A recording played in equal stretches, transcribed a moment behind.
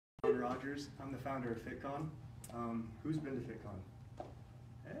Rogers. I'm the founder of FitCon. Who's been to FitCon?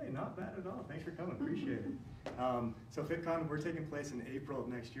 Hey, not bad at all. Thanks for coming. Appreciate it. So FitCon, we're taking place in April of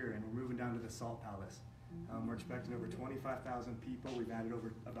next year, and we're moving down to the Salt Palace. We're expecting over 25,000 people. We've added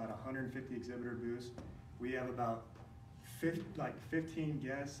over about 150 exhibitor booths. We have about 15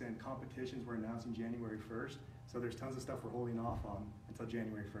 guests and competitions we're announcing January 1st. So there's tons of stuff we're holding off on until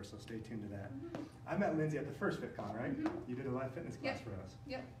January 1st, so stay tuned to that. I met Lindsey at the first FitCon, right? You did a live fitness class for us.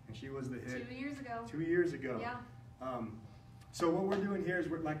 Yep. And she was the hit. 2 years ago. 2 years ago. Yeah. So what we're doing here is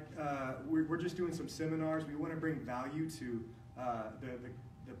we're just doing some seminars. We want to bring value to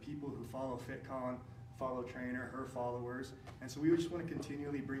the people who follow FitCon, follow Trainer, her followers. And so we just want to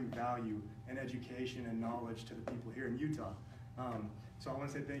continually bring value and education and knowledge to the people here in Utah. So I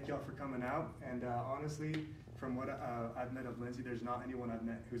want to say thank y'all for coming out. And honestly, from what I've met of Lindsey, there's not anyone I've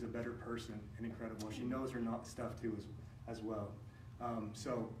met who's a better person and incredible. She knows her stuff too as well.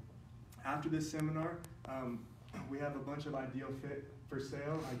 So after this seminar, we have a bunch of Ideal Fit for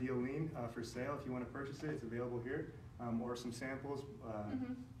sale, Ideal Lean for sale. If you want to purchase it, it's available here. Or some samples,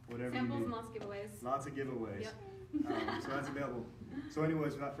 whatever samples you need. And lots of giveaveaways. Lots of giveaways. Yep. So that's available. So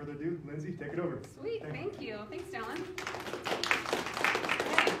anyways, without further ado, Lindsey, take it over. Sweet, thank you. Thanks, Dylan.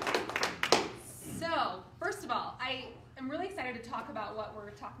 Okay. So, first of all, I am really excited to talk about what we're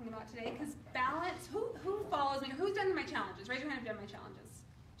talking about today, because balance, who follows me, who's done my challenges? Raise your hand if you've done my challenges,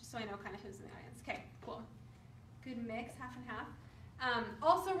 just so I know kind of who's in the audience. Okay, cool. Good mix, half and half.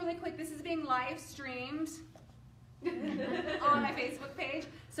 Also, really quick, this is being live streamed on my Facebook page.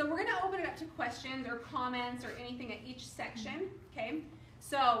 So we're going to open it up to questions or comments or anything at each section, okay?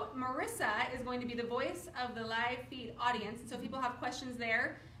 So Marissa is going to be the voice of the live feed audience. So if people have questions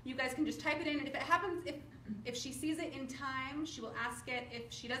there, you guys can just type it in. And if it happens, if she sees it in time, she will ask it.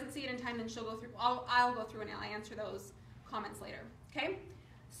 If she doesn't see it in time, then she'll go through. I'll go through and I'll answer those comments later, okay?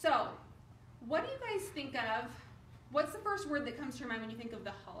 So what do you guys think of? What's the first word that comes to your mind when you think of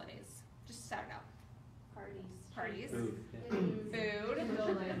the holidays? Just shout it out. Parties. Food.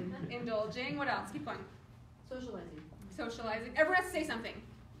 Indulging. What else? Keep going. Socializing. Everyone has to say something.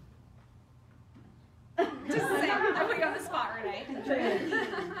 Just say. I put you on the spot, Renee.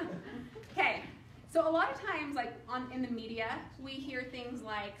 Okay. So a lot of times, like in the media, we hear things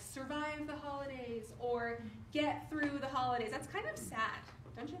like survive the holidays or get through the holidays. That's kind of sad,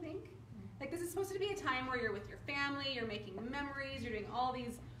 don't you think? Like, this is supposed to be a time where you're with your family, you're making memories, you're doing all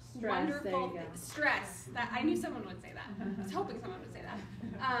these wonderful stress. That I knew someone would say that. I was hoping someone would say that.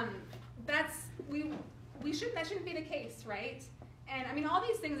 That shouldn't be the case, right? And I mean, all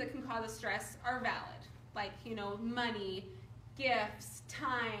these things that can cause us stress are valid, like, you know, money, gifts,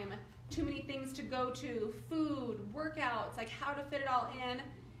 time, too many things to go to, food, workouts, like how to fit it all in.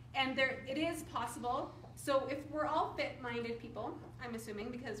 And it is possible. So if we're all fit-minded people, I'm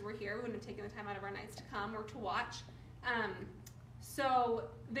assuming, because we're here, we wouldn't have taken the time out of our nights to come or to watch. So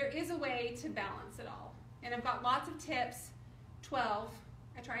there is a way to balance it all. And I've got lots of tips, 12.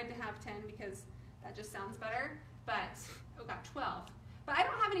 I tried to have 10 because that just sounds better, but I've got 12. But I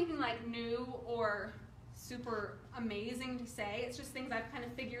don't have anything like new or super amazing to say. It's just things I've kind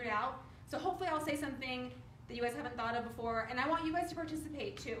of figured out. So hopefully I'll say something that you guys haven't thought of before, and I want you guys to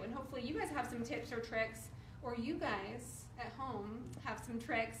participate too. And hopefully you guys have some tips or tricks, or you guys at home have some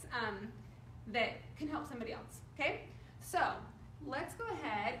tricks that can help somebody else, okay? So let's go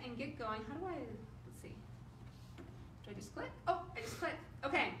ahead and get going. Let's see. Do I just click? Oh, I just clicked.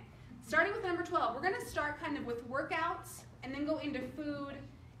 Okay, starting with number 12. We're gonna start kind of with workouts and then go into food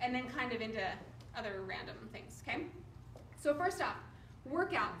and then kind of into other random things, okay? So first off,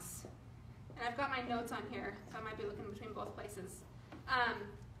 workouts. And I've got my notes on here, so I might be looking between both places.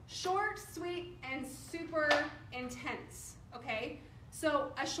 Short, sweet, and super intense, okay?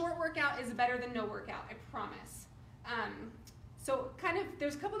 So a short workout is better than no workout, I promise. So kind of,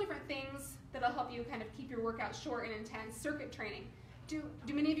 there's a couple different things that'll help you kind of keep your workout short and intense. Circuit training. Do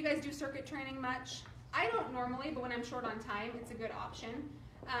many of you guys do circuit training much? I don't normally, but when I'm short on time, it's a good option.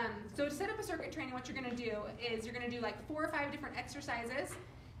 So to set up a circuit training, what you're gonna do is you're gonna do like 4 or 5 different exercises,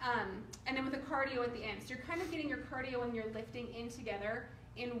 and then with a cardio at the end. So you're kind of getting your cardio and your lifting in together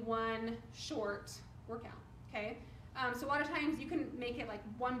in one short workout, okay? So a lot of times you can make it like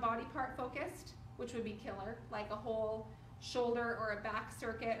one body part focused, which would be killer, like a whole shoulder or a back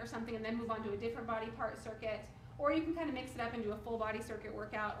circuit or something, and then move on to a different body part circuit. Or you can kind of mix it up and do a full body circuit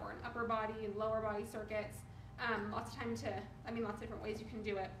workout or an upper body and lower body circuits. Lots of different ways you can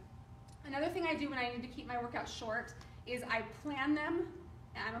do it. Another thing I do when I need to keep my workouts short is I plan them.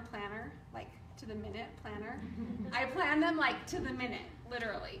 I'm a planner, like to the minute planner. I plan them like to the minute,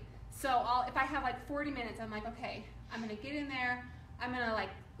 literally. So if I have like 40 minutes, I'm like, okay, I'm gonna get in there, I'm gonna like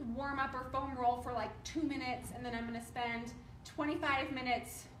warm up or foam roll for like 2 minutes, and then I'm going to spend 25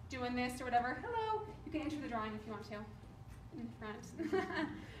 minutes doing this or whatever. Hello, you can enter the drawing if you want to in front.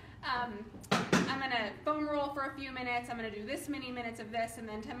 I'm going to foam roll for a few minutes. I'm going to do this many minutes of this, and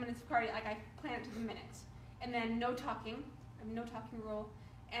then 10 minutes of cardio. Like I plan it to the minute. And then no talking. I have no talking rule.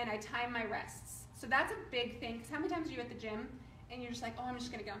 And I time my rests. So that's a big thing, because how many times are you at the gym and you're just like, oh, I'm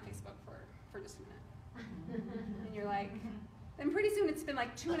just going to get on Facebook for just a minute. And you're like, then pretty soon it's been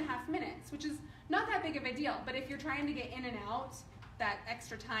like 2.5 minutes, which is not that big of a deal. But if you're trying to get in and out, that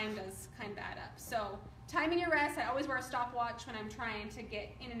extra time does kind of add up. So timing your rest, I always wear a stopwatch when I'm trying to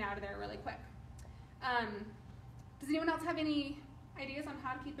get in and out of there really quick. Does anyone else have any ideas on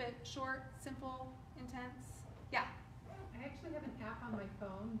how to keep it short, simple, intense? Yeah? I actually have an app on my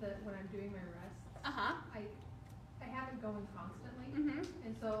phone that when I'm doing my rests, I have it going constantly.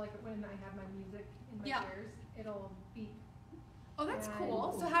 And so like when I have my music in my ears, it'll beep. Oh, that's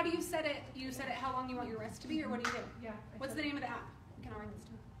cool. So how do you set it? You set it how long you want your rest to be, or what do you do? Yeah. What's the name of the app? You can write this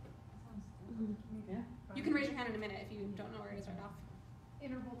down. Yeah. You can raise your hand in a minute if you don't know where it is right off.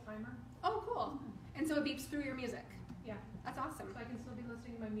 Interval timer. Oh, cool. And so it beeps through your music. Yeah. That's awesome. So I can still be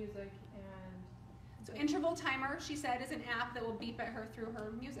listening to my music and. So interval timer, she said, is an app that will beep at her through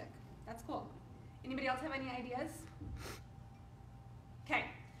her music. That's cool. Anybody else have any ideas? Okay.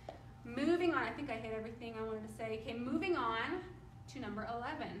 Moving on. I think I hit everything I wanted to say. Okay, moving on to number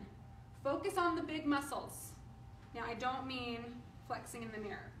 11. Focus on the big muscles. Now, I don't mean flexing in the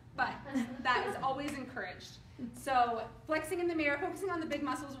mirror, but that is always encouraged. So flexing in the mirror, focusing on the big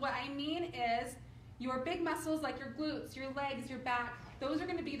muscles, what I mean is your big muscles like your glutes, your legs, your back, those are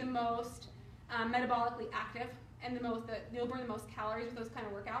going to be the most metabolically active and you'll burn the most calories with those kind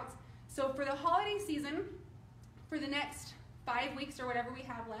of workouts. So for the holiday season, for the next 5 weeks or whatever we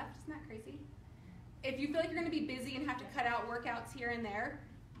have left, isn't that crazy? If you feel like you're going to be busy and have to cut out workouts here and there,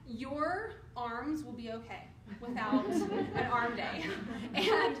 your arms will be okay without an arm day.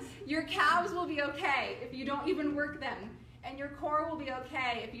 And your calves will be okay if you don't even work them. And your core will be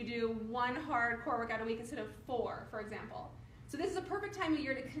okay if you do 1 hard core workout a week instead of 4, for example. So this is a perfect time of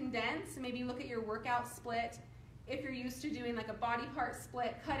year to condense. Maybe look at your workout split. If you're used to doing like a body part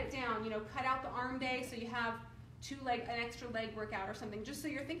split, cut it down. Cut out the arm day so you have an extra leg workout or something. Just so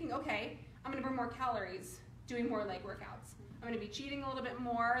you're thinking, okay, I'm going to burn more calories doing more leg workouts. I'm going to be cheating a little bit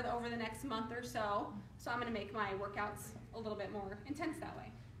more over the next month or so. So I'm going to make my workouts a little bit more intense that way.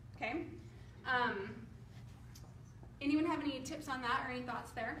 Okay? Anyone have any tips on that or any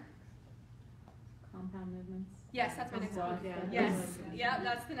thoughts there? Compound movements. Yes, that's my next one. Yeah. Yes, yeah,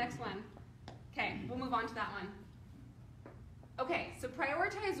 that's the next one. Okay, we'll move on to that one. Okay, so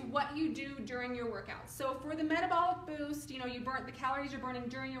prioritize what you do during your workout. So for the metabolic boost, you burn the calories you're burning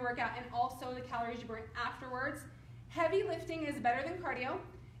during your workout and also the calories you burn afterwards. Heavy lifting is better than cardio.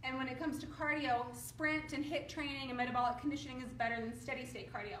 And when it comes to cardio, sprint and HIIT training and metabolic conditioning is better than steady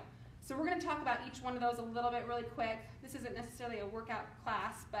state cardio. So we're going to talk about each one of those a little bit really quick. This isn't necessarily a workout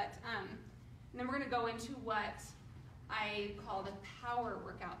class, but and then we're going to go into what I call the power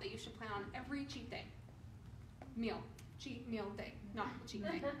workout that you should plan on every cheat day. Cheat meal day, not cheat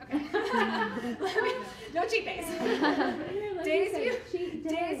day. Okay. No cheat days.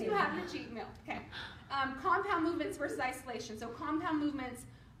 Days you have your cheat meal. Okay. Compound movements versus isolation. So compound movements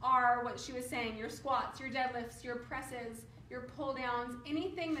are what she was saying, your squats, your deadlifts, your presses, your pull downs,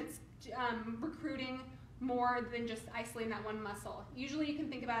 anything that's recruiting more than just isolating that one muscle. Usually you can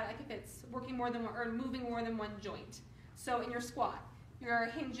think about it like if it's working more than one or moving more than one joint. So in your squat, you're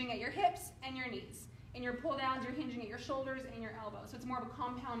hinging at your hips and your knees. In your pull downs, you're hinging at your shoulders and your elbows. So it's more of a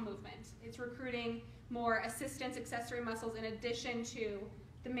compound movement. It's recruiting more assistance accessory muscles in addition to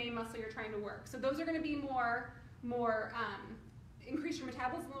the main muscle you're trying to work. So those are going to be more increase your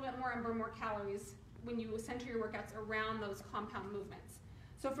metabolism a little bit more and burn more calories when you center your workouts around those compound movements.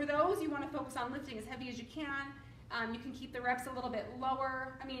 So for those, you want to focus on lifting as heavy as you can. You can keep the reps a little bit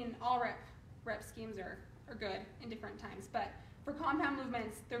lower. I mean, all rep schemes are good in different times, but for compound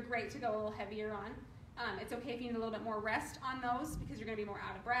movements, they're great to go a little heavier on. It's okay if you need a little bit more rest on those because you're going to be more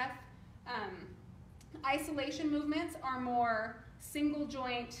out of breath. Isolation movements are more single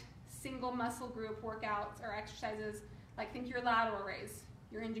joint, single muscle group workouts or exercises. Like think your lateral raise,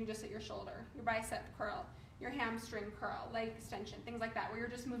 you're hinging just at your shoulder, your bicep curl, your hamstring curl, leg extension, things like that, where you're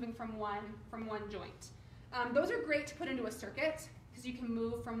just moving from one joint. Those are great to put into a circuit because you can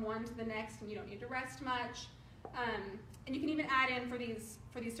move from one to the next and you don't need to rest much. And you can even add in for these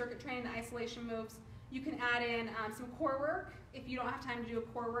circuit training, the isolation moves, you can add in some core work if you don't have time to do a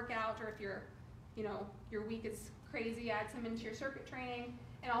core workout or if your week is crazy, add some into your circuit training.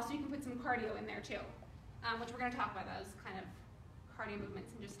 And also you can put some cardio in there too, which we're going to talk about. That was kind of cardio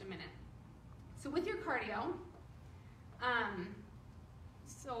movements in just a minute. So with your cardio,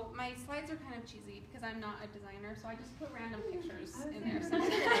 so my slides are kind of cheesy because I'm not a designer, so I just put random pictures in there.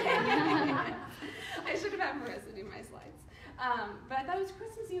 I should have had Marissa do my slides. But I thought it was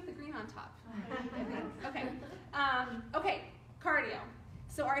Christmassy with the green on top. Okay. Okay, cardio.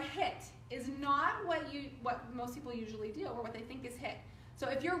 So our HIIT is not what most people usually do or what they think is HIIT. So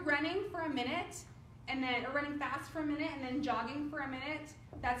if you're running for a minute or running fast for a minute and then jogging for a minute,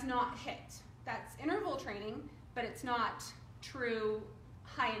 that's not HIIT. That's interval training, but it's not true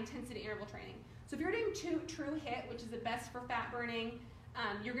high intensity interval training. So if you're doing true HIIT, which is the best for fat burning,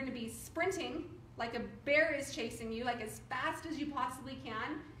 you're going to be sprinting like a bear is chasing you, like as fast as you possibly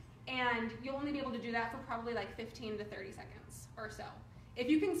can, and you'll only be able to do that for probably like 15 to 30 seconds or so. If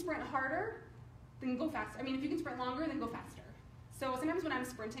you can sprint harder, then go faster. I mean, if you can sprint longer, then go faster. So sometimes when I'm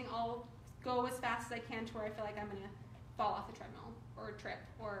sprinting, I'll go as fast as I can to where I feel like I'm going to fall off the treadmill or trip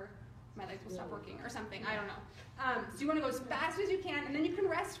or my legs will stop working or something. I don't know. So you want to go as fast as you can, and then you can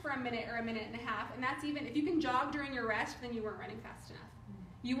rest for a minute or a minute and a half. And that's even, if you can jog during your rest, then you weren't running fast enough.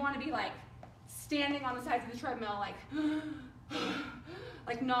 You want to be like standing on the sides of the treadmill,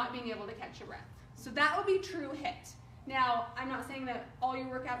 like not being able to catch your breath. So that would be true HIIT. Now, I'm not saying that all your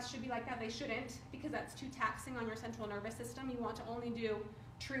workouts should be like that. They shouldn't, because that's too taxing on your central nervous system. You want to only do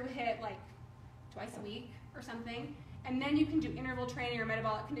true HIIT like twice a week or something. And then you can do interval training or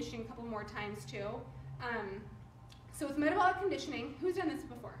metabolic conditioning a couple more times too. So with metabolic conditioning, who's done this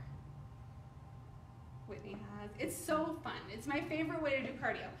before? Whitney has. It's so fun. It's my favorite way to do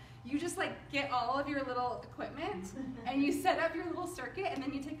cardio. You just like get all of your little equipment and you set up your little circuit and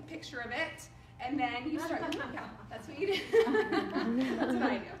then you take a picture of it and then you start your workout. That's what you do. That's what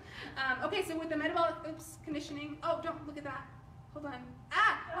I do. Okay, so with the metabolic conditioning, oh, don't look at that. Hold on.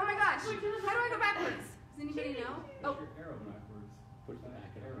 Oh my gosh. How do I go backwards? Does anybody know? Oh. Push your arrow backwards. Push the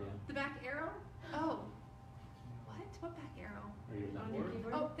back arrow. The back arrow? Oh. What back arrow? Are you on your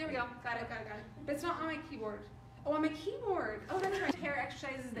keyboard? Oh, there we go. Got it. But it's not on my keyboard. Oh, on my keyboard. Oh, that's right. Pair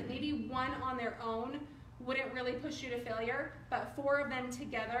exercises that maybe one on their own wouldn't really push you to failure, but 4 of them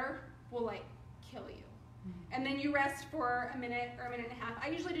together will like kill you. And then you rest for a minute or a minute and a half. I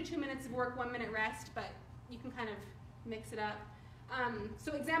usually do 2 minutes of work, 1 minute rest, but you can kind of mix it up.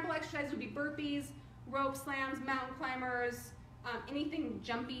 So example exercises would be burpees, rope slams, mountain climbers, anything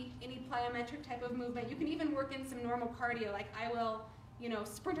jumpy, any plyometric type of movement. You can even work in some normal cardio, like I will,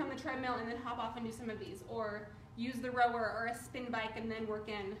 sprint on the treadmill and then hop off and do some of these, or use the rower or a spin bike and then work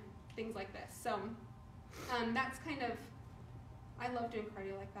in things like this. So that's kind of, I love doing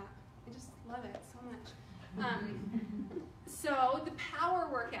cardio like that. I just love it so much. So the power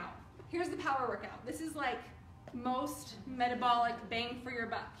workout. Here's the power workout. This is like most metabolic bang for your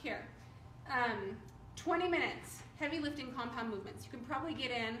buck here. 20 minutes, heavy lifting compound movements. You can probably get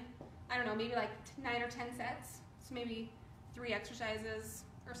in, I don't know, maybe like 9 or 10 sets. So maybe 3 exercises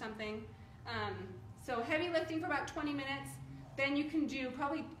or something. So heavy lifting for about 20 minutes. Then you can do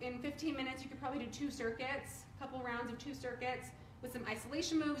probably in 15 minutes, you could probably do 2 circuits, a couple rounds of 2 circuits with some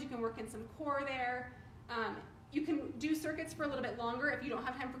isolation moves. You can work in some core there. You can do circuits for a little bit longer if you don't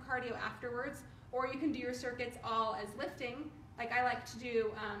have time for cardio afterwards, or you can do your circuits all as lifting. Like I like to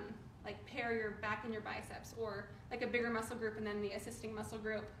do like pair your back and your biceps, or like a bigger muscle group and then the assisting muscle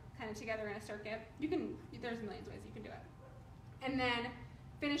group kind of together in a circuit. There's millions of ways you can do it. And then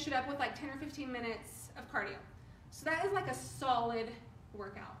finish it up with like 10 or 15 minutes of cardio. So that is like a solid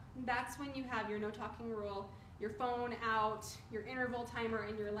workout. That's when you have your no talking rule, your phone out, your interval timer,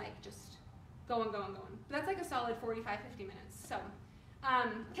 and you're like just going. But that's like a solid 45, 50 minutes. So,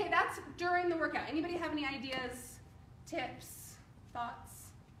 okay, that's during the workout. Anybody have any ideas, tips,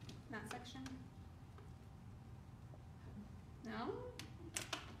 thoughts in that section? No?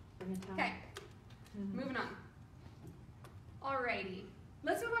 Okay, moving on. Alrighty,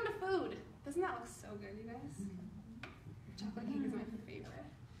 let's move on to food. Doesn't that look so good, you guys? Chocolate cake is my favorite.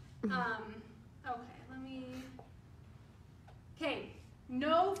 Okay,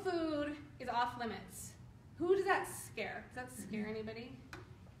 no food is off limits. Who does that scare? Does that scare anybody?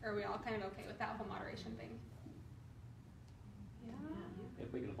 Or are we all kind of okay with that whole moderation thing? Yeah.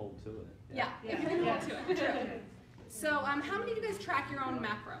 If we can hold to it. Yeah, if you can hold to it. True. So how many of you guys track your own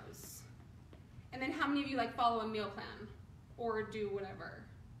macros? And then how many of you like follow a meal plan or do whatever?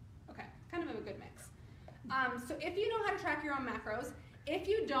 Okay, kind of a good mix. So if you know how to track your own macros, if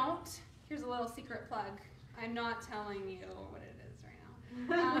you don't, here's a little secret plug. I'm not telling you what it is right now.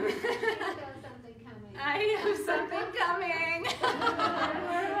 I have something coming.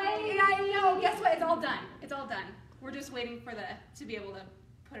 I know. Guess what? It's all done. It's all done. We're just waiting for to be able to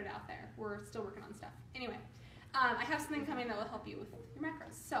put it out there. We're still working on stuff. Anyway, I have something coming that will help you with your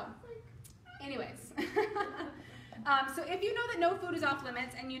macros. So, anyways. So if you know that no food is off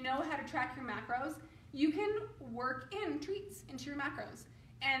limits and you know how to track your macros, you can work in treats into your macros.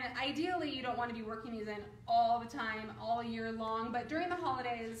 And ideally, you don't want to be working these in all the time, all year long, but during the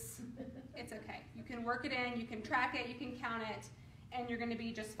holidays, it's okay. You can work it in, you can track it, you can count it, and you're going to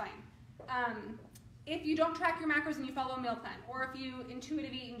be just fine. If you don't track your macros and you follow a meal plan, or if you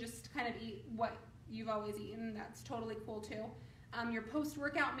intuitive eat and just kind of eat what you've always eaten, that's totally cool too. Your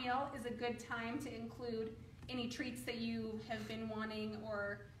post-workout meal is a good time to include any treats that you have been wanting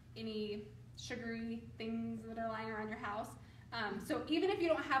or any sugary things that are lying around your house. So even if you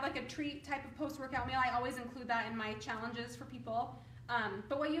don't have like a treat type of post-workout meal, I always include that in my challenges for people.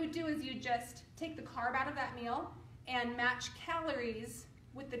 But what you would do is you just take the carb out of that meal and match calories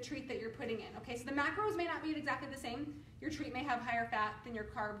with the treat that you're putting in. Okay, so the macros may not be exactly the same. Your treat may have higher fat than your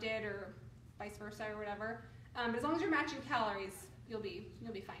carb did, or vice versa, or whatever. But as long as you're matching calories, you'll be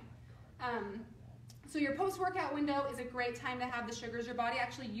fine. So your post-workout window is a great time to have the sugars. Your body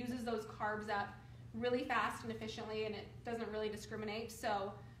actually uses those carbs up really fast and efficiently, and it doesn't really discriminate.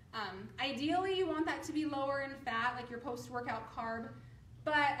 So ideally, you want that to be lower in fat, like your post-workout carb.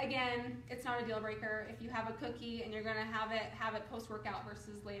 But again, it's not a deal breaker. If you have a cookie and you're going to have it post-workout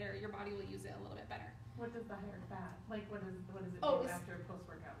versus later, your body will use it a little bit better. What does the higher fat, like what does it do after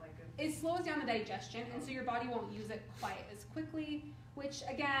post-workout? Like it slows down the digestion, and so your body won't use it quite as quickly, which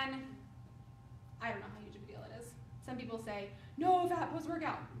again, I don't know how huge of a deal it is. Some people say, no fat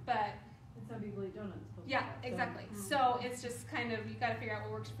post-workout, but And some people eat donuts. yeah, exactly. So it's just kind of, you got to figure out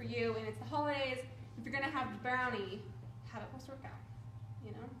what works for you, and it's the holidays. If you're going to have the brownie, have it post-workout,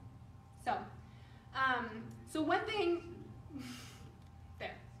 you know? So one thing,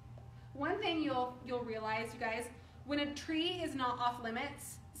 one thing you'll realize, you guys, when a tree is not off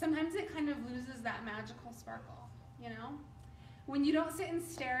limits, sometimes it kind of loses that magical sparkle, you know? When you don't sit and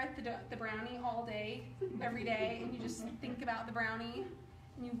stare at the brownie all day, every day, and you just think about the brownie,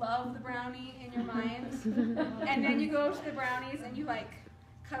 and you love the brownie in your mind, and then you go to the brownies and you like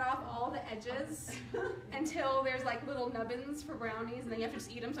cut off all the edges until there's like little nubbins for brownies, and then you have to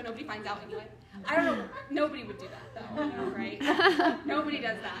just eat them so nobody finds out anyway. I don't know, nobody would do that though, you know, right? Nobody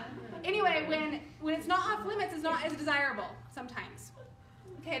does that. Anyway, when it's not off limits, it's not as desirable sometimes.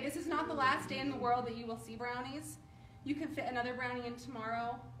 Okay, this is not the last day in the world that you will see brownies. You can fit another brownie in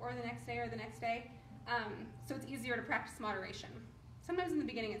tomorrow or the next day or the next day. So it's easier to practice moderation. Sometimes in the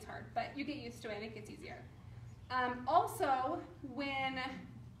beginning it's hard, but you get used to it and it gets easier. Also,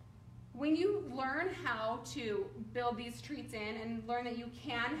 when you learn how to build these treats in and learn that you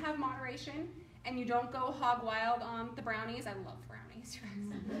can have moderation and you don't go hog wild on the brownies, I love brownies,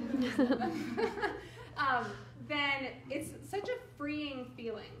 then it's such a freeing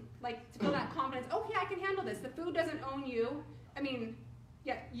feeling, like to feel that confidence. Oh yeah, I can handle this. The food doesn't own you. I mean,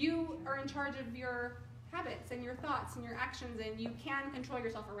 yeah, you are in charge of your habits and your thoughts and your actions, and you can control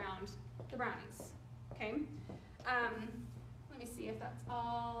yourself around the brownies. Okay. Let me see if that's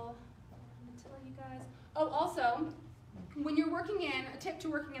all I'm gonna tell you guys. Oh, also, when you're working in, a tip to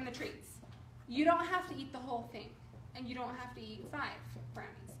working in the treats, you don't have to eat the whole thing, and you don't have to eat 5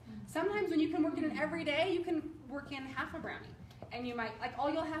 brownies. Sometimes when you can work in it every day, you can work in half a brownie, and you might, like, all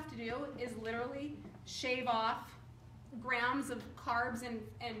you'll have to do is literally shave off grams of carbs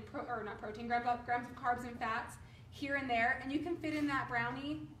grams of carbs and fats here and there, and you can fit in that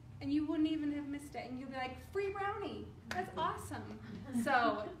brownie, and you wouldn't even have missed it, and you'll be like, free brownie, that's awesome.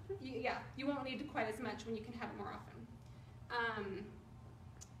 So, you won't need quite as much when you can have it more often.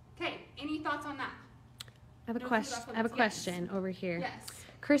 Okay, any thoughts on that? I have a question over here. Yes.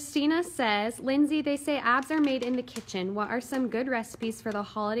 Christina says, Lindsay, they say abs are made in the kitchen. What are some good recipes for the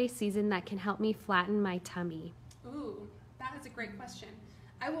holiday season that can help me flatten my tummy? Ooh, that is a great question.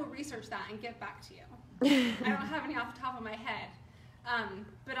 I will research that and get back to you. I don't have any off the top of my head.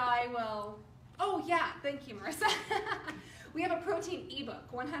 But I will. Oh, yeah, thank you, Marissa. We have a protein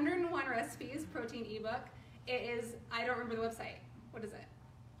ebook, 101 recipes protein ebook. It is, I don't remember the website. What is it?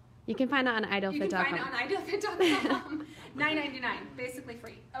 You can find it on idlefit.com. You can find it on idlefit.com. $9.99, basically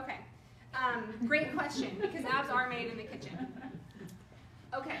free. Okay. Great question, because abs are made in the kitchen.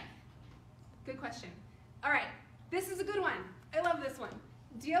 Okay. Good question. All right. This is a good one. I love this one.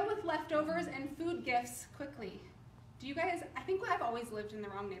 Deal with leftovers and food gifts quickly. Do you guys, I think I've always lived in the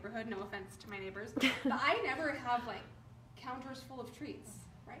wrong neighborhood, no offense to my neighbors, but I never have like counters full of treats,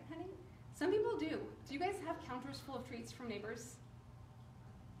 right, honey? Some people do. Do you guys have counters full of treats from neighbors?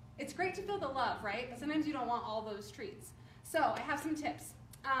 It's great to feel the love, right? But sometimes you don't want all those treats. So I have some tips.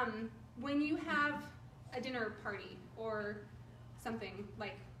 When you have a dinner party or something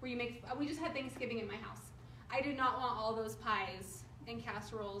like where you make, we just had Thanksgiving in my house. I do not want all those pies and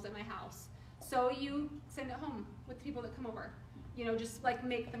casseroles at my house. So you send it home with the people that come over. You know, just like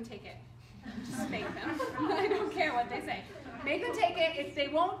make them take it. Just make them. I don't care what they say. Make them take it. If they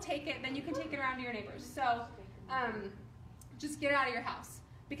won't take it, then you can take it around to your neighbors. So just get it out of your house.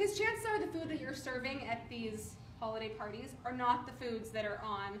 Because chances are the food that you're serving at these holiday parties are not the foods that are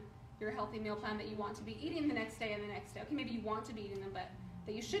on your healthy meal plan that you want to be eating the next day and the next day. Okay, maybe you want to be eating them, but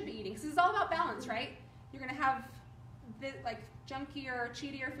that you should be eating. Because it's all about balance, right? You're going to have like junkier,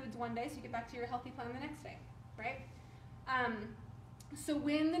 cheatier foods one day, so you get back to your healthy plan the next day, right? So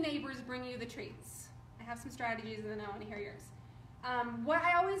when the neighbors bring you the treats, I have some strategies and then I want to hear yours. What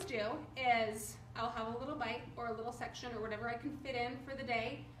I always do is I'll have a little bite or a little section or whatever I can fit in for the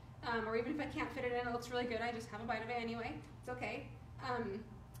day, or even if I can't fit it in, it looks really good, I just have a bite of it anyway. It's okay.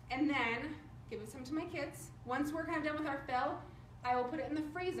 And then give some to my kids. Once we're kind of done with our fill, I will put it in the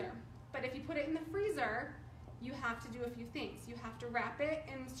freezer. But if you put it in the freezer, you have to do a few things. You have to wrap it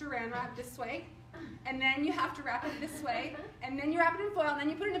in saran wrap this way, and then you have to wrap it this way, and then you wrap it in foil, and then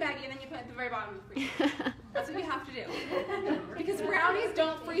you put it in a baggie, and then you put it at the very bottom of the freezer. That's what you have to do. Because brownies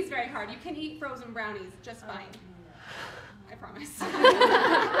don't freeze very hard. You can eat frozen brownies just fine. I promise.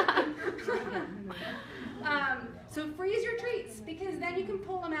 So freeze your treats, because then you can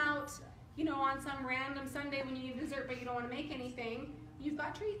pull them out, you know, on some random Sunday when you need dessert but you don't want to make anything. You've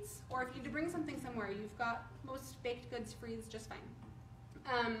got treats. Or if you need to bring something somewhere, you've got most baked goods freeze just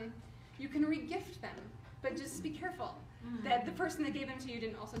fine. You can re-gift them, but just be careful that the person that gave them to you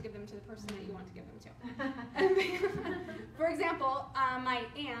didn't also give them to the person that you want to give them to. For example, my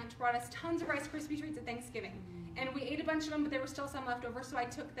aunt brought us tons of Rice Krispie treats at Thanksgiving. And we ate a bunch of them, but there were still some left over, so I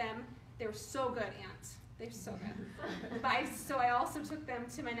took them. They were so good, Aunt. They're so good. But so I also took them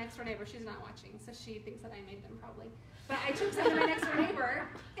to my next door neighbor. She's not watching, so she thinks that I made them probably. But I took some to my next door neighbor,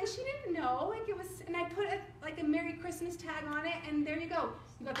 and she didn't know. Like it was, and I put a Merry Christmas tag on it, and there you go.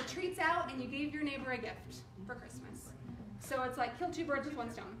 You got the treats out, and you gave your neighbor a gift for Christmas. So it's like kill two birds with one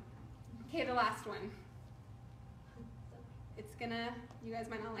stone. Okay, the last one. It's gonna, you guys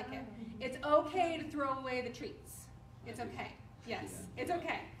might not like it. It's okay to throw away the treats. It's okay. Yes, it's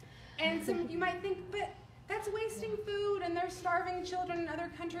okay. And some you might think, but that's wasting food, and they're starving children in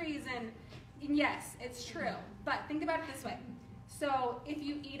other countries, and yes, it's true. But think about it this way. So if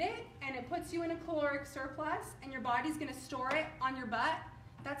you eat it, and it puts you in a caloric surplus, and your body's gonna store it on your butt,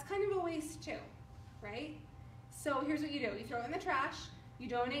 that's kind of a waste too, right? So here's what you do. You throw it in the trash, you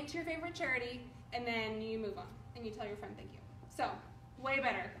donate to your favorite charity, and then you move on, and you tell your friend thank you. So, way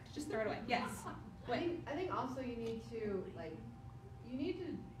better to just throw it away. Yes? I think also you need to,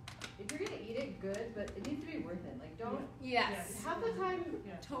 if you're going to eat it, good, but it needs to be worth it. Like, don't. Yes. Half the time,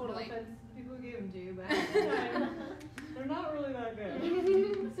 Totally. No offense to the people who gave them to you, but half the time, they're not really that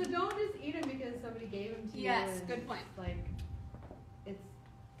good. So don't just eat them because somebody gave them to you. Yes, good point. Like,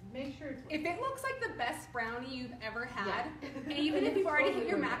 make sure it's worth If it looks like the best brownie you've ever had, and even if you've already hit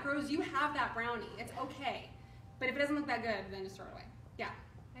your macros, you have that brownie. It's okay. But if it doesn't look that good, then just throw it away. Yeah.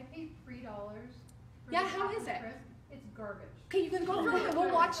 I paid $3 for Yeah, the how chocolate is it? crisp. It's garbage. Okay, you can go for it.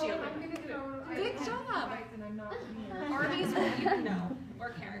 We'll watch you. I'm gonna throw. Good I job. And I'm not Arby's will even know or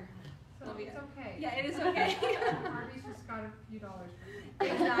care. So Love you. it's okay. Yeah, it is okay. Arby's just got a few dollars for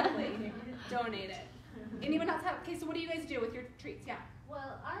me. Exactly. Donate it. Anyone else have? Okay, so what do you guys do with your treats? Yeah.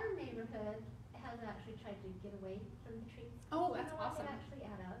 Well, our neighborhood has actually tried to get away from the treats. Oh, You that's know what awesome. they actually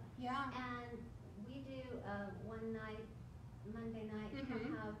add up. Yeah. And we do one night, Monday night,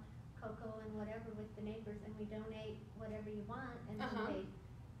 Mhm. we'll have cocoa and whatever with the neighbors, and we donate whatever you want, and then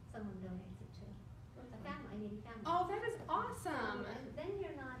someone donates it to a family, a needy family. Oh, that is awesome. And then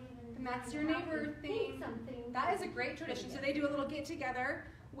you're not even. And that's trying your to help neighbor them thing. think something. That is a great tradition. So they do a little get together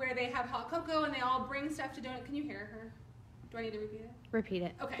where they have hot cocoa and they all bring stuff to donate. Can you hear her? Do I need to repeat it? Repeat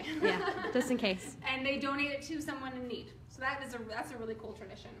it. Okay. Yeah, just in case. And they donate it to someone in need. So that's a really cool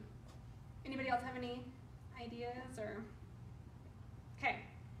tradition. Anybody else have any ideas or? Okay.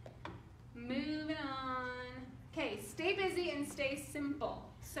 Moving on. Okay, stay busy and stay simple.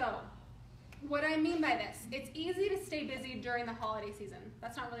 So, what I mean by this, it's easy to stay busy during the holiday season.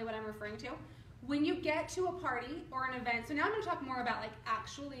 That's not really what I'm referring to. When you get to a party or an event, so now I'm going to talk more about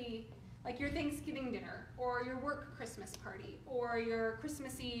like your Thanksgiving dinner or your work Christmas party or your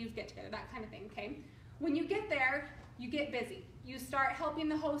Christmas Eve get together, that kind of thing, okay? When you get there, you get busy. You start helping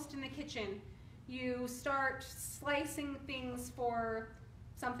the host in the kitchen. You start slicing things for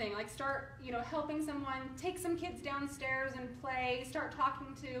something, like start, helping someone, take some kids downstairs and play, start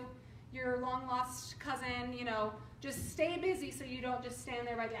talking to your long lost cousin, just stay busy so you don't just stand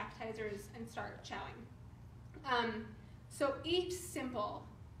there by the appetizers and start chowing. So eat simple.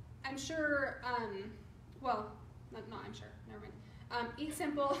 I'm sure well, not I'm sure, never mind. Eat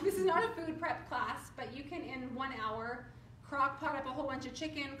simple. This is not a food prep class, but you can, in 1 hour, crock pot up a whole bunch of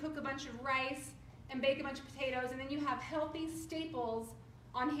chicken, cook a bunch of rice, and bake a bunch of potatoes, and then you have healthy staples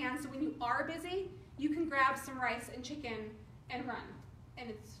on hand, so when you are busy, you can grab some rice and chicken and run, and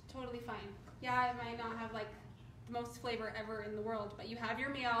it's totally fine. Yeah, it might not have like the most flavor ever in the world, but you have your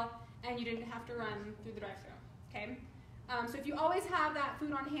meal, and you didn't have to run through the drive-thru, okay? So if you always have that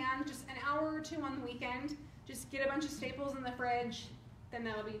food on hand, just an hour or two on the weekend, just get a bunch of staples in the fridge, then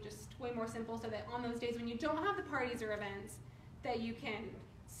that'll be just way more simple, so that on those days when you don't have the parties or events, that you can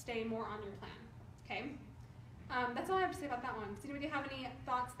stay more on your plan, okay? That's all I have to say about that one. Does anybody have any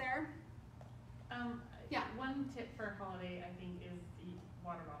thoughts there? Yeah. One tip for holiday, I think, is the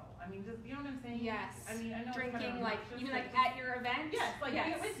water bottle. I mean, just, you know what I'm saying? Yes. I mean, I know drinking, it's kind of like, obnoxious, you mean like but at your event? yes, like yes.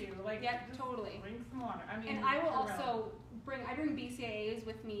 bring it with you. Like, yeah, just totally. Bring some water. I mean, And I will for real. also bring BCAAs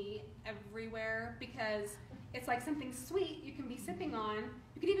with me everywhere, because it's like something sweet you can be sipping on.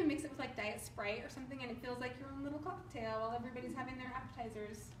 You can even mix it with like Diet Sprite or something, and it feels like your own little cocktail while everybody's having their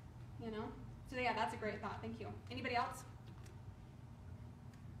appetizers, you know? So yeah, that's a great thought. Thank you. Anybody else?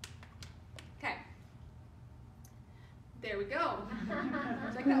 Okay. There we go. Would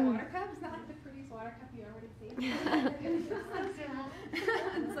you like that water cup? Isn't that like the prettiest water cup you already seen?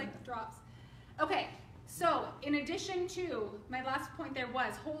 It's like drops. Okay, so in addition to, my last point there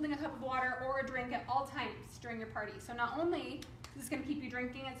was holding a cup of water or a drink at all times during your party. So not only is this going to keep you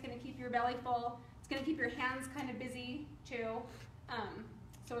drinking, it's going to keep your belly full, it's going to keep your hands kind of busy too,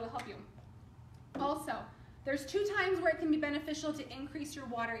 so it'll help you. Also, there's 2 times where it can be beneficial to increase your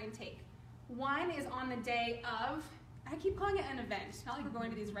water intake. One is on the day of, I keep calling it an event, not like we're going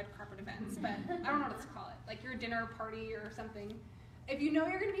to these red carpet events, but I don't know what to call it, like your dinner party or something. If you know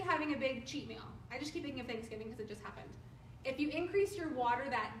you're going to be having a big cheat meal, I just keep thinking of Thanksgiving because it just happened. If you increase your water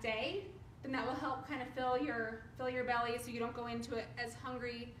that day, then that will help kind of fill your belly so you don't go into it as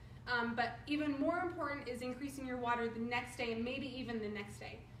hungry. But even more important is increasing your water the next day and maybe even the next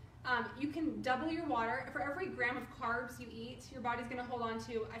day. You can double your water. For every gram of carbs you eat, your body's going to hold on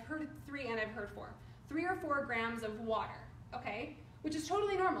to, I've heard 3 and I've heard 4. 3 or 4 grams of water, okay? Which is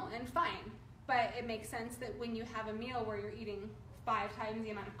totally normal and fine, but it makes sense that when you have a meal where you're eating 5 times the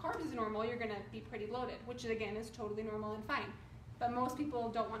amount of carbs as normal, you're gonna be pretty loaded, which again is totally normal and fine. But most people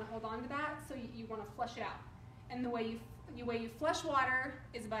don't wanna hold on to that, so you wanna flush it out. And the way you flush water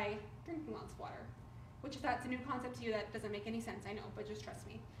is by drinking lots of water, which if that's a new concept to you, that doesn't make any sense, I know, but just trust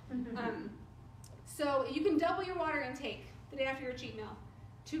me. So you can double your water intake the day after your cheat meal.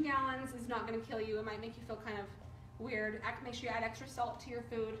 2 gallons is not going to kill you. It might make you feel kind of weird. Make sure you add extra salt to your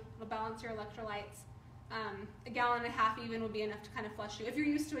food. It'll balance your electrolytes. 1.5 gallons even would be enough to kind of flush you. If you're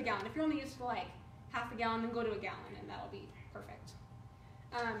used to a gallon. If you're only used to like half a gallon, then go to 1 gallon and that'll be perfect.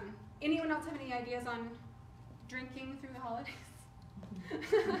 Anyone else have any ideas on drinking through the holidays?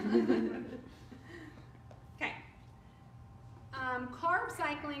 Okay. Carb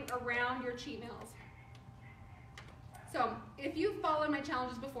cycling around your cheat meals. So if you've followed my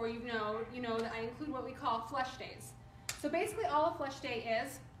challenges before, you know that I include what we call flush days. So basically all a flush day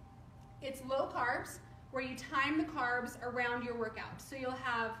is, it's low carbs where you time the carbs around your workout. So you'll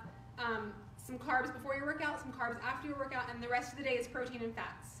have some carbs before your workout, some carbs after your workout, and the rest of the day is protein and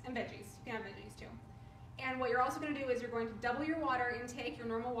fats and veggies. You can have veggies too. And what you're also going to do is you're going to double your water intake, your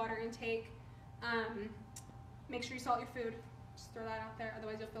normal water intake. Make sure you salt your food. Just throw that out there,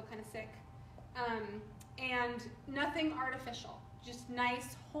 otherwise you'll feel kind of sick. And nothing artificial, just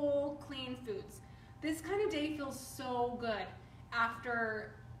nice, whole, clean foods. This kind of day feels so good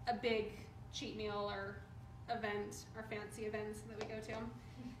after a big cheat meal or event or fancy events that we go to.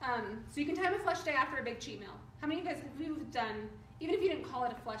 So you can time a flush day after a big cheat meal. How many of you guys have you done, even if you didn't call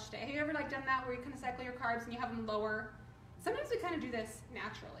it a flush day, have you ever like done that where you kind of cycle your carbs and you have them lower? Sometimes we kind of do this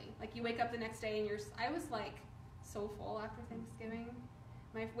naturally. Like you wake up the next day and I was like so full after Thanksgiving.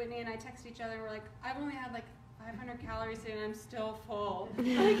 Whitney and I text each other, we're like, I've only had like 500 calories today and I'm still full.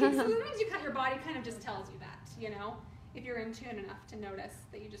 Like, so sometimes your body kind of just tells you that, you know, if you're in tune enough to notice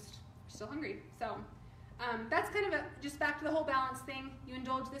that you're still hungry. So that's kind of just back to the whole balance thing. You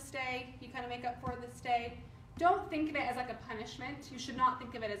indulge this day, you kind of make up for it this day. Don't think of it as like a punishment. You should not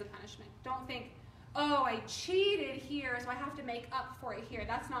think of it as a punishment. Don't think, oh, I cheated here, so I have to make up for it here.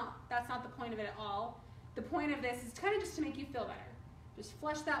 That's not the point of it at all. The point of this is kind of just to make you feel better. Just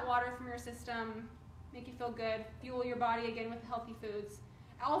flush that water from your system, make you feel good, fuel your body again with healthy foods.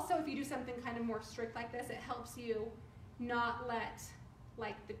 Also, if you do something kind of more strict like this, it helps you not let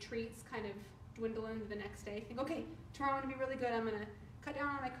like the treats kind of dwindle into the next day. Think, okay, tomorrow I'm gonna be really good, I'm gonna cut down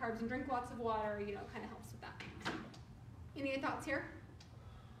on my carbs and drink lots of water, you know, kind of helps with that. Any thoughts here?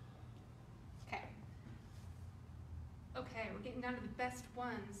 Okay. Okay, we're getting down to the best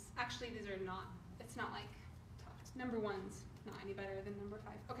ones. Actually, these are not, it's not like top. Number one's not any better than number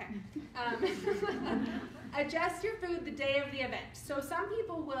 5. Okay. Adjust your food the day of the event. So some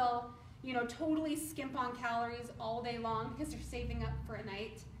people will, totally skimp on calories all day long because they're saving up for a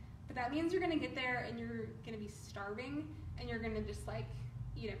night. But that means you're gonna get there and you're gonna be starving and you're gonna just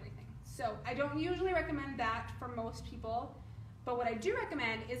eat everything. So I don't usually recommend that for most people, but what I do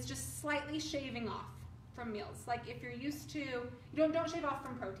recommend is just slightly shaving off from meals. Like if you're used to, don't shave off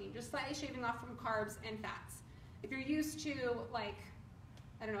from protein, just slightly shaving off from carbs and fats. If you're used to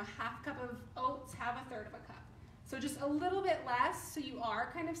half cup of oats, have a third of a cup. So just a little bit less, so you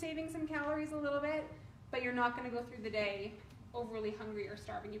are kind of saving some calories a little bit, but you're not gonna go through the day overly hungry or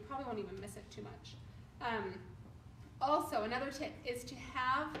starving. You probably won't even miss it too much. Also, another tip is to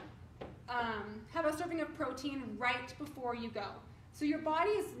have a serving of protein right before you go. So your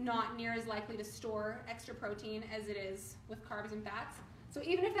body is not near as likely to store extra protein as it is with carbs and fats. So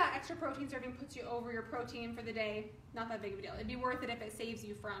even if that extra protein serving puts you over your protein for the day, not that big of a deal. It'd be worth it if it saves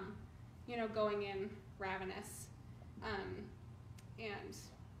you from, going in ravenous and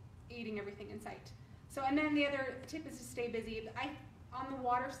eating everything in sight. So, and then the other tip is to stay busy. On the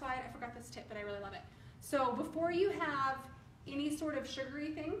water slide, I forgot this tip, but I really love it. So before you have any sort of sugary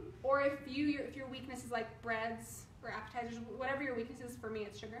thing, or if your weakness is like breads or appetizers, whatever your weakness is, for me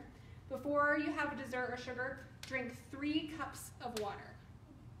it's sugar. Before you have a dessert or sugar, drink 3 cups of water.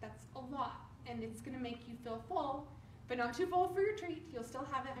 That's a lot, and it's gonna make you feel full, but not too full for your treat. You'll still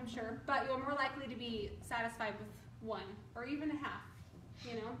have it, I'm sure, but you're more likely to be satisfied with 1 or even a half,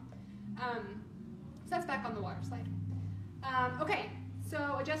 So that's back on the water slide. Okay,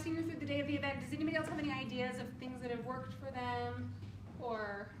 so adjusting your food the day of the event. Does anybody else have any ideas of things that have worked for them,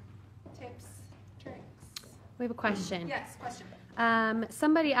 or tips, tricks? We have a question. Yes, question.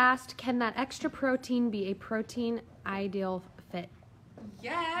 Somebody asked, can that extra protein be a protein ideal fit?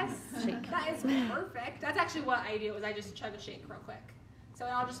 Yes, Shake. that is perfect. That's actually what I do, is I just chug a shake real quick. So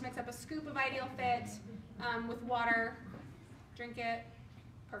I'll just mix up a scoop of Ideal Fit with water, drink it.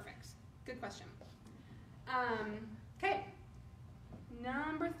 Perfect. Good question. Okay.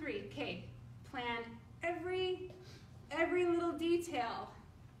 Number 3. Okay. Plan every little detail.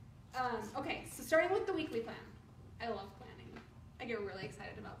 Okay. So starting with the weekly plan. I love planning. I get really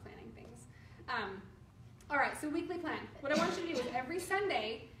excited about planning things. All right. So weekly plan. What I want you to do is every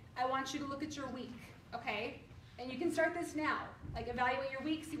Sunday, I want you to look at your week. Okay. And you can start this now. Evaluate your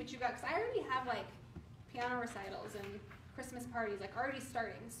week, see what you got. Because I already have piano recitals and Christmas parties already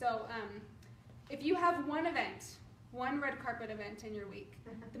starting. So if you have one red carpet event in your week,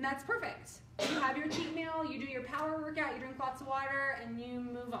 then that's perfect. You have your cheat meal, you do your power workout, you drink lots of water, and you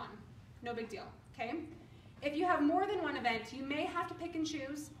move on. No big deal, okay? If you have more than one event, you may have to pick and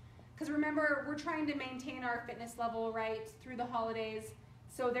choose, because remember, we're trying to maintain our fitness level right through the holidays,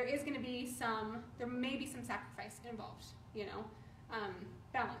 so there may be some sacrifice involved,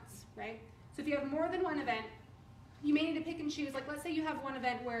 balance, right? So if you have more than one event, you may need to pick and choose. Let's say you have one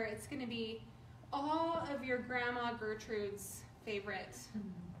event where it's going to be all of your Grandma Gertrude's favorite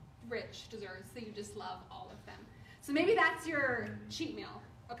rich desserts that you just love, all of them. So maybe that's your cheat meal,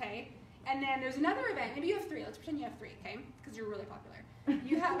 okay? And then there's another event. Maybe you have 3. Let's pretend you have 3, okay? Because you're really popular.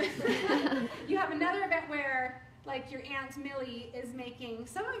 You have another event where your Aunt Millie is making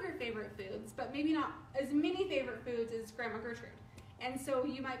some of your favorite foods, but maybe not as many favorite foods as Grandma Gertrude. And so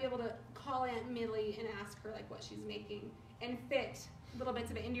you might be able to call Aunt Millie and ask her what she's making and fit little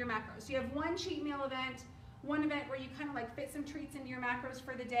bits of it into your macros. So you have one cheat meal event, one event where you kind of fit some treats into your macros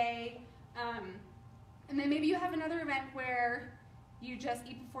for the day, and then maybe you have another event where you just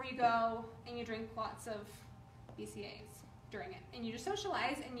eat before you go and you drink lots of BCAAs during it, and you just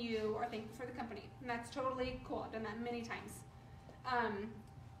socialize and you are thankful for the company, and that's totally cool. I've done that many times.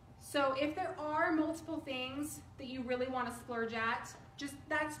 So if there are multiple things that you really want to splurge at,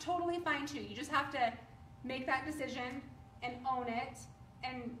 that's totally fine too. You just have to make that decision and own it,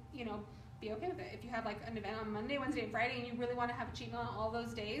 and be okay with it. If you have an event on Monday, Wednesday, and Friday, and you really want to have a cheat meal on all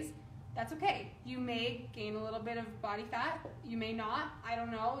those days, that's okay. You may gain a little bit of body fat. You may not. I don't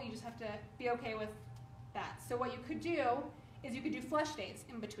know. You just have to be okay with that. So what you could do is you could do flush days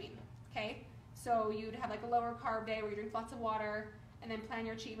in between. Okay. So you'd have a lower carb day where you drink lots of water, and then plan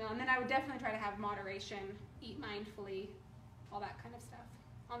your cheat meal. And then I would definitely try to have moderation, eat mindfully, all that kind of stuff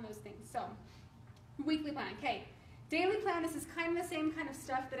on those things. So weekly plan. Okay. Daily plan, this is kind of the same kind of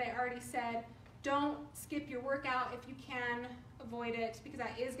stuff that I already said. Don't skip your workout if you can. Avoid it, because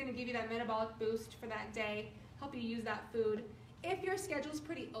that is going to give you that metabolic boost for that day, help you use that food. If your schedule's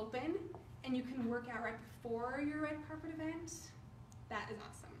pretty open and you can work out right before your red carpet event, that is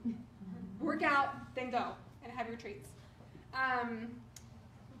awesome. Work out, then go, and have your treats.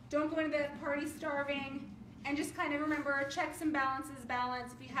 Don't go into the party starving. And just kind of remember, checks and balances,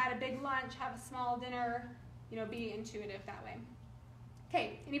 balance. If you had a big lunch, have a small dinner, you know, be intuitive that way.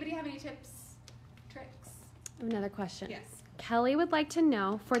 Okay, anybody have any tips, tricks? I have another question. Yes. Kelly would like to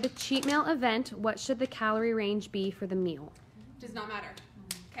know, for the cheat meal event, what should the calorie range be for the meal? Does not matter,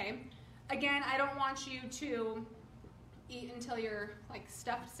 okay? Again, I don't want you to eat until you're like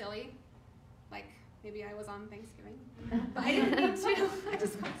stuffed silly, like maybe I was on Thanksgiving, but I didn't need to. I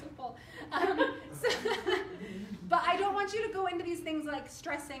just got so full. But I don't want you to go into these things like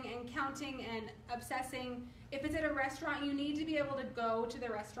stressing and counting and obsessing. If it's at a restaurant, you need to be able to go to the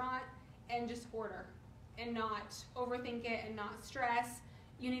restaurant and just order and not overthink it and not stress.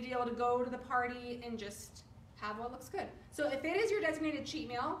 You need to be able to go to the party and just have what looks good. So if it is your designated cheat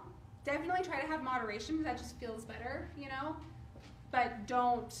meal, definitely try to have moderation because that just feels better, you know? But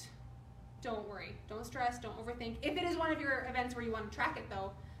don't worry. Don't stress. Don't overthink. If it is one of your events where you want to track it,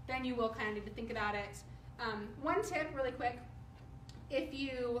 though, then you will kind of need to think about it. One tip, really quick, if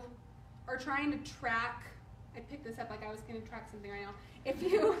you are trying to track, I picked this up like I was going to track something right now. If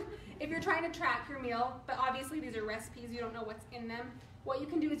you're trying to track your meal, but obviously these are recipes, you don't know what's in them, what you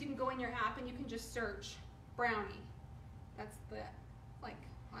can do is you can go in your app and you can just search brownie. That's the like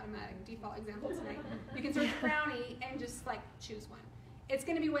automatic default example tonight. You can search brownie and just like choose one. It's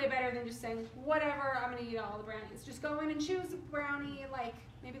going to be way better than just saying, whatever, I'm going to eat all the brownies. Just go in and choose a brownie, like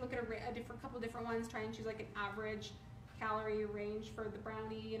maybe look at a couple different ones, try and choose like an average calorie range for the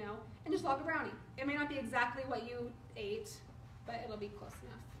brownie, you know, and just log a brownie. It may not be exactly what you ate, but it'll be close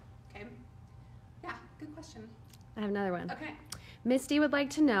enough, okay? Yeah, good question. I have another one. Okay, Misty would like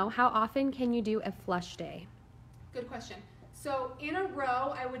to know, how often can you do a flush day? good question. So in a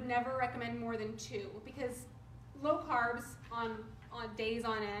row, I would never recommend more than 2 because low carbs on days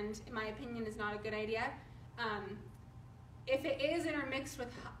on end, in my opinion, is not a good idea. If it is intermixed with,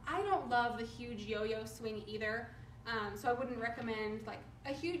 I don't love the huge yo-yo swing either, so I wouldn't recommend like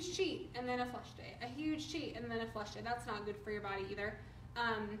a huge cheat and then a flush day, a huge cheat and then a flush day. That's not good for your body either.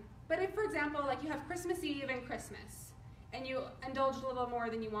 But if, for example, like you have Christmas Eve and Christmas, and you indulged a little more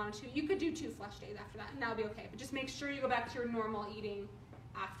than you wanted to, you could do 2 flush days after that, and that'll be okay. But just make sure you go back to your normal eating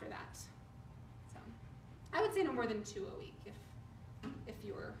after that. So I would say no more than 2 a week if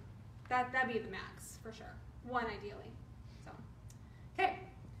you were, that'd be the max for sure. 1 ideally. So, okay.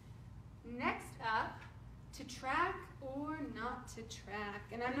 Next up, to track or not to track.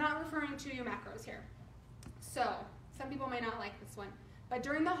 And I'm not referring to your macros here. So, some people may not like this one. But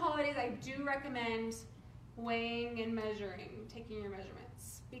during the holidays, I do recommend weighing and measuring, taking your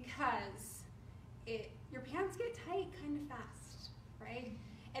measurements, because your pants get tight kind of fast, right?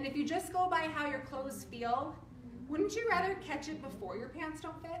 And if you just go by how your clothes feel, wouldn't you rather catch it before your pants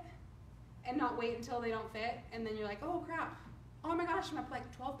don't fit and not wait until they don't fit, and then you're like, oh crap, oh my gosh, I'm up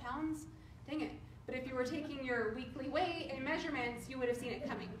like 12 pounds, dang it. But if you were taking your weekly weight and measurements, you would have seen it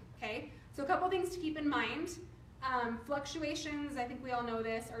coming, okay? So a couple things to keep in mind. Fluctuations, I think we all know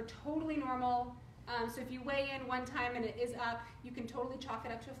this, are totally normal. So if you weigh in one time and it is up, you can totally chalk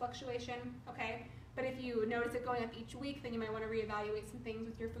it up to a fluctuation, okay? But if you notice it going up each week, then you might want to reevaluate some things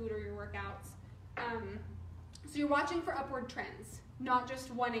with your food or your workouts. So you're watching for upward trends, not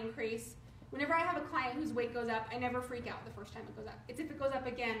just one increase. Whenever I have a client whose weight goes up, I never freak out the first time it goes up. It's if it goes up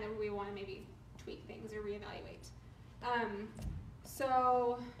again that we want to maybe tweak things or reevaluate.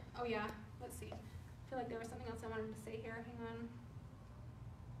 Oh yeah, let's see. I feel like there was something else I wanted to say here. Hang on.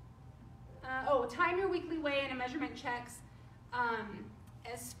 Time your weekly weigh and measurement checks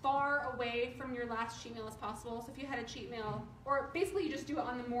as far away from your last cheat meal as possible. So if you had a cheat meal, or basically you just do it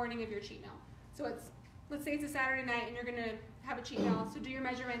on the morning of your cheat meal. So let's say it's a Saturday night and you're going to have a cheat meal, so do your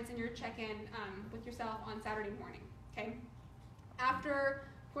measurements and your check-in with yourself on Saturday morning, okay? After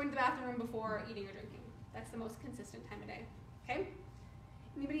going to the bathroom, before eating or drinking. That's the most consistent time of day, okay?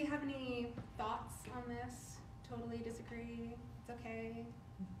 Anybody have any thoughts on this? Totally disagree? It's okay?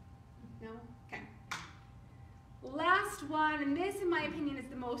 No? Okay. Last one, and this in my opinion is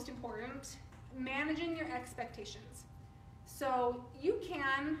the most important, managing your expectations. So you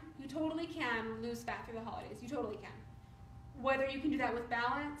totally can lose fat through the holidays. You totally can. Whether you can do that with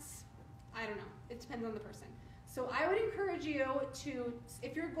balance, I don't know. It depends on the person. So I would encourage you to,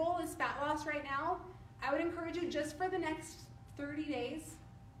 if your goal is fat loss right now, I would encourage you just for the next 30 days,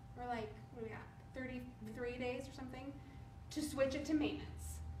 or like, what do we have, 33 days or something, to switch it to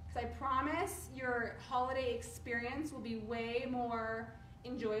maintenance. Because I promise your holiday experience will be way more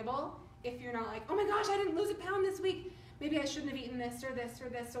enjoyable if you're not like, oh my gosh, I didn't lose a pound this week. Maybe I shouldn't have eaten this or this or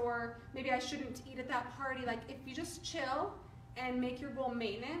this, or maybe I shouldn't eat at that party. Like if you just chill and make your goal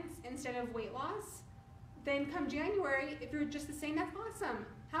maintenance instead of weight loss, then come January, if you're just the same, that's awesome.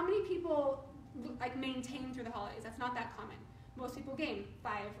 How many people like maintain through the holidays? That's not that common. Most people gain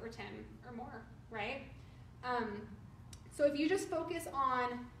 5 or 10 or more, right? So if you just focus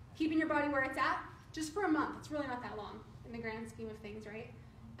on keeping your body where it's at, just for a month, it's really not that long in the grand scheme of things, right?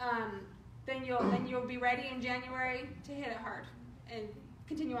 Then you'll be ready in January to hit it hard and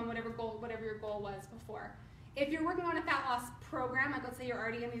continue on whatever your goal was before. If you're working on a fat loss program, like let's say you're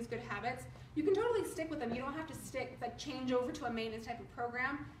already in these good habits, you can totally stick with them. You don't have to change over to a maintenance type of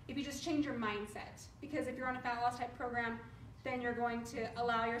program if you just change your mindset. Because if you're on a fat loss type program, then you're going to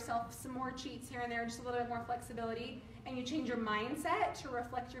allow yourself some more cheats here and there, just a little bit more flexibility, and you change your mindset to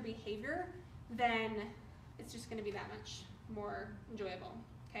reflect your behavior, then it's just going to be that much more enjoyable,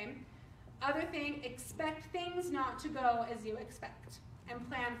 okay? Other thing, expect things not to go as you expect and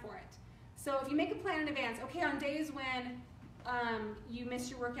plan for it. So if you make a plan in advance, okay, on days when you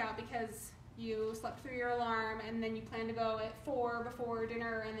miss your workout because you slept through your alarm and then you plan to go at 4 before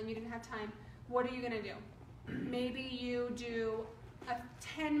dinner and then you didn't have time, what are you going to do? Maybe you do a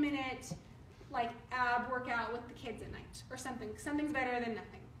 10-minute like ab workout with the kids at night or something. Something's better than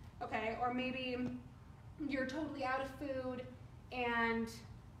nothing, okay? Or maybe you're totally out of food and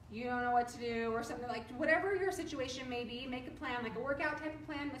you don't know what to do or something. Like whatever your situation may be, make a plan, like a workout type of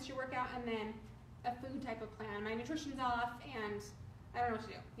plan, miss your workout, and then a food type of plan. My nutrition's off and I don't know what to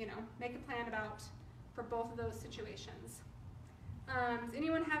do, you know. Make a plan for both of those situations. Does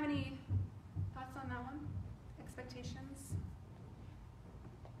anyone have any thoughts on that one? Expectations?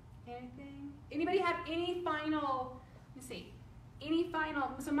 Anything? Anybody have any final, let me see,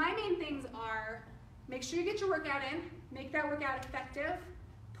 so my main things are make sure you get your workout in, make that workout effective,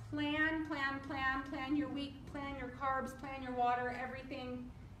 plan your week, plan your carbs, plan your water, everything,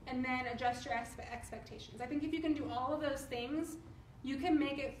 and then adjust your expectations. I think if you can do all of those things, you can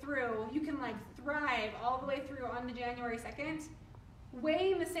make it through, you can like thrive all the way through on the January 2nd,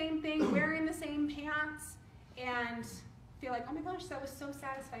 weighing the same thing, wearing the same pants, and feel like, oh my gosh, that was so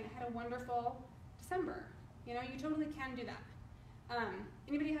satisfying. I had a wonderful December. You know, you totally can do that.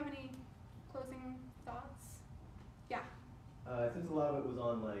 Anybody have any closing thoughts? Yeah. Since a lot of it was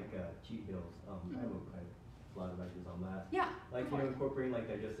on like cheat meals, I have a lot of ideas on that. Yeah. Like incorporating like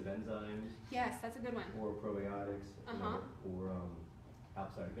digestive enzymes. Yes, that's a good one. Or probiotics. Or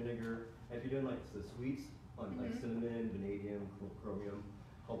apple cider vinegar. And if you're doing like the sweets on like cinnamon, vanadium, chromium,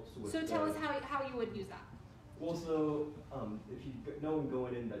 helps with. So tell us how you would use that. Well, so if you know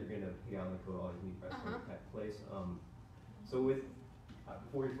going in that you're gonna pay out like all you meat restaurant type place. So with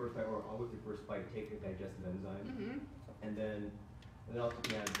before your first bite or with your first bite, take a digestive enzyme, and then also you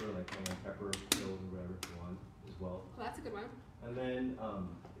can add sort of like cayenne pepper, pills, or whatever if you want as well. Well, that's a good one. And then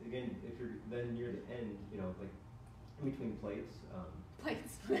again, if you're then near the end, you know, like in between plates.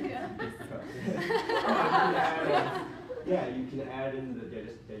 Plates. Yeah, you can add in the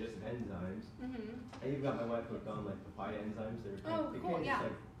digestive enzymes. I even got my wife hooked on like papaya enzymes. They're cool. Yeah,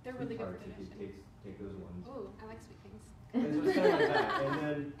 like they're really good for if you digestion. take those ones. Ooh, I like sweet things. And so it's kind of like that. And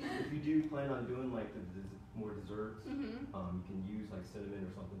then if you do plan on doing like more desserts, you can use like cinnamon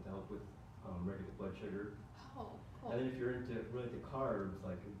or something to help with regular blood sugar. Oh, cool. And then if you're really into carbs,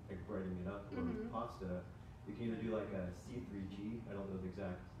 like breading it up or pasta, you can either do like a C3G. I don't know the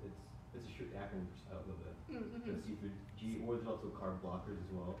exact. It's a short acronym. I don't know the C3G. Or there's also carb blockers as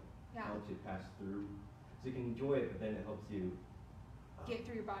well. Yeah. It helps you pass through. So you can enjoy it, but then it helps you get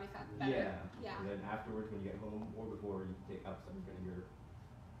through your body fat better. Yeah. And then afterwards, when you get home or before, you take apple cider vinegar.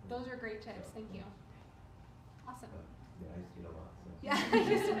 Those are great tips. Thank you. Awesome. Yeah, I used to eat a lot. So. Yeah.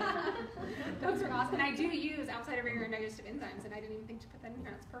 Those are awesome. And I do use apple cider vinegar and digestive enzymes, and I didn't even think to put that in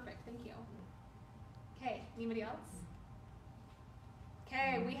here. That's perfect. Thank you. Okay. Anybody else?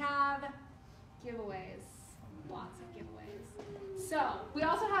 Okay. We have giveaways. Lots of giveaways. So we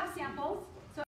also have